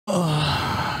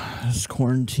This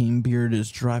quarantine beard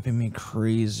is driving me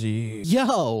crazy.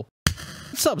 Yo,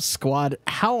 what's up, squad?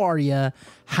 How are ya?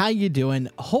 How you doing?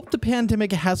 Hope the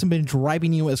pandemic hasn't been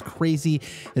driving you as crazy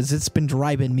as it's been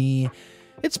driving me.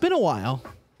 It's been a while.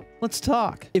 Let's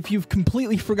talk. If you've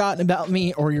completely forgotten about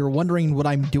me or you're wondering what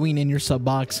I'm doing in your sub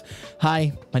box,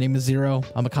 hi, my name is Zero.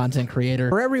 I'm a content creator.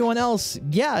 For everyone else,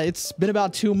 yeah, it's been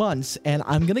about 2 months, and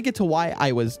I'm gonna get to why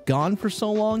I was gone for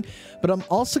so long, but I'm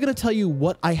also gonna tell you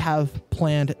what I have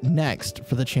planned next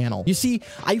for the channel. You see,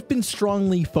 I've been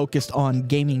strongly focused on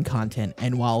gaming content,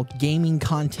 and while gaming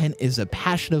content is a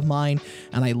passion of mine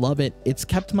and I love it, it's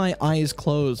kept my eyes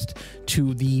closed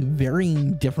to the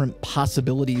varying different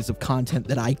possibilities of content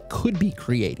that I could be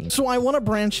creating. So I want to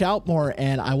branch out more,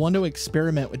 and I want to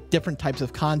experiment with different types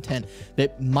of content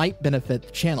that might benefit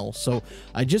the channel. So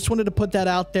I just wanted to put that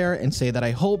out there and say that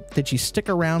I hope that you stick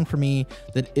around for me.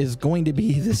 That is going to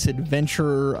be this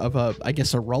adventure of I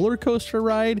guess a roller coaster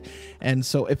ride. And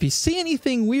so if you see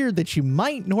anything weird that you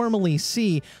might normally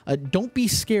see, don't be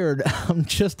scared. I'm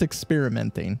just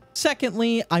experimenting.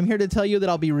 Secondly, I'm here to tell you that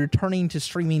I'll be returning to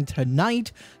streaming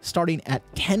tonight, starting at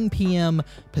 10 p.m.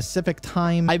 Pacific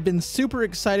time. I've been super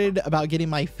excited about getting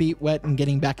my feet wet and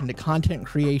getting back into content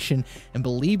creation, and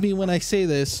believe me when I say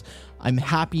this, I'm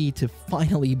happy to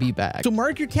finally be back. So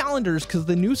mark your calendars, because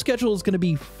the new schedule is going to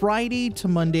be Friday to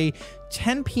Monday,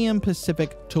 10 p.m.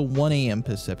 Pacific to 1 a.m.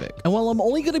 Pacific. And while I'm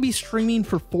only going to be streaming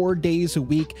for 4 days a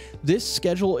week, this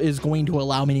schedule is going to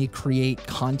allow me to create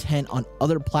content on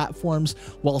other platforms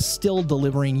while still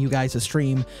delivering you guys a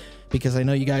stream, because I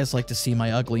know you guys like to see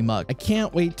my ugly mug. I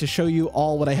can't wait to show you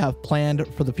all what I have planned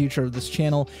for the future of this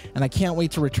channel, and I can't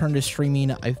wait to return to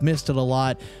streaming. I've missed it a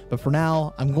lot, but for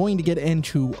now, I'm going to get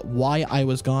into why I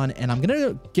was gone, and I'm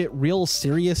gonna get real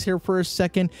serious here for a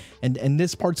second, and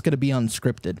this part's gonna be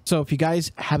unscripted. So if you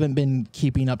guys haven't been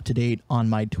keeping up to date on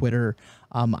my Twitter,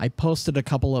 I posted a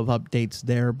couple of updates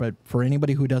there, but for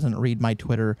anybody who doesn't read my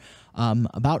Twitter,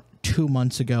 about 2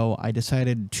 months ago, I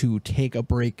decided to take a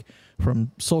break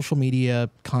from social media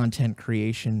content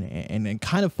creation and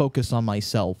kind of focus on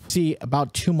myself. See,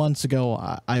 about 2 months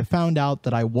ago, I found out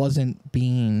that I wasn't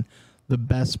being the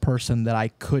best person that I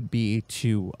could be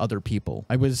to other people.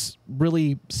 I was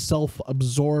really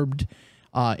self-absorbed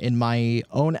in my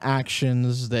own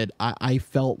actions, that I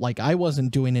felt like I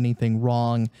wasn't doing anything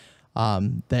wrong,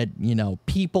 that, you know,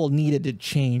 people needed to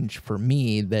change for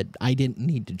me, that I didn't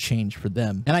need to change for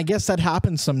them. And I guess that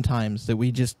happens sometimes, that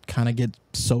we just kind of get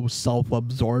so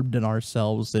self-absorbed in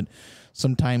ourselves that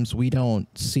sometimes we don't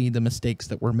see the mistakes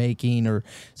that we're making or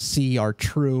see our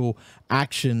true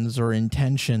actions or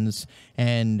intentions,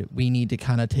 and we need to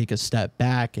kind of take a step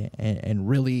back and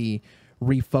really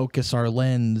refocus our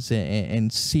lens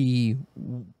and see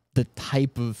the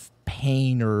type of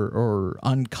pain or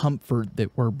uncomfort that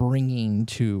we're bringing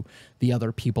to the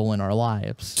other people in our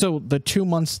lives. So the 2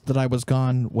 months that I was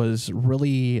gone was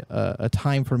really a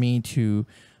time for me to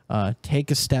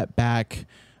take a step back,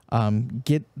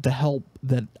 get the help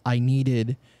that I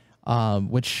needed,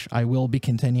 which I will be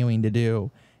continuing to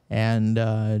do,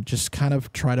 and just kind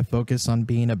of try to focus on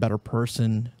being a better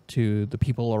person to the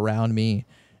people around me,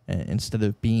 instead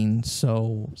of being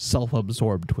so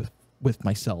self-absorbed with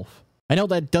myself. I know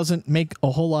that doesn't make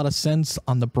a whole lot of sense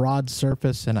on the broad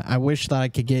surface, and I wish that I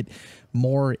could get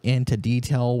more into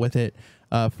detail with it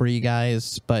for you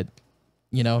guys, but,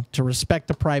 you know, to respect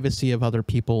the privacy of other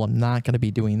people, I'm not going to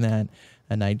be doing that.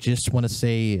 And I just want to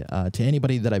say to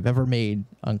anybody that I've ever made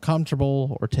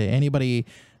uncomfortable, or to anybody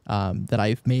that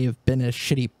I may have been a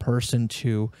shitty person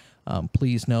to,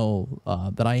 please know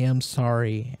that I am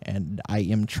sorry, and I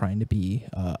am trying to be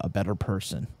a better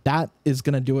person. That is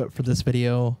going to do it for this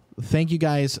video. Thank you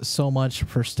guys so much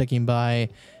for sticking by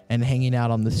and hanging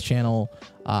out on this channel.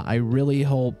 I really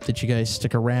hope that you guys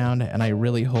stick around, and I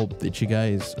really hope that you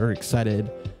guys are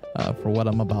excited for what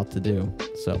I'm about to do.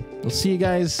 So we'll see you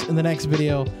guys in the next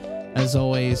video. As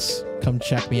always, come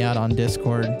check me out on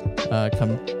Discord.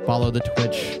 Come follow the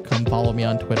Twitch. Come follow me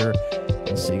on Twitter.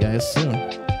 I'll see you guys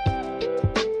soon.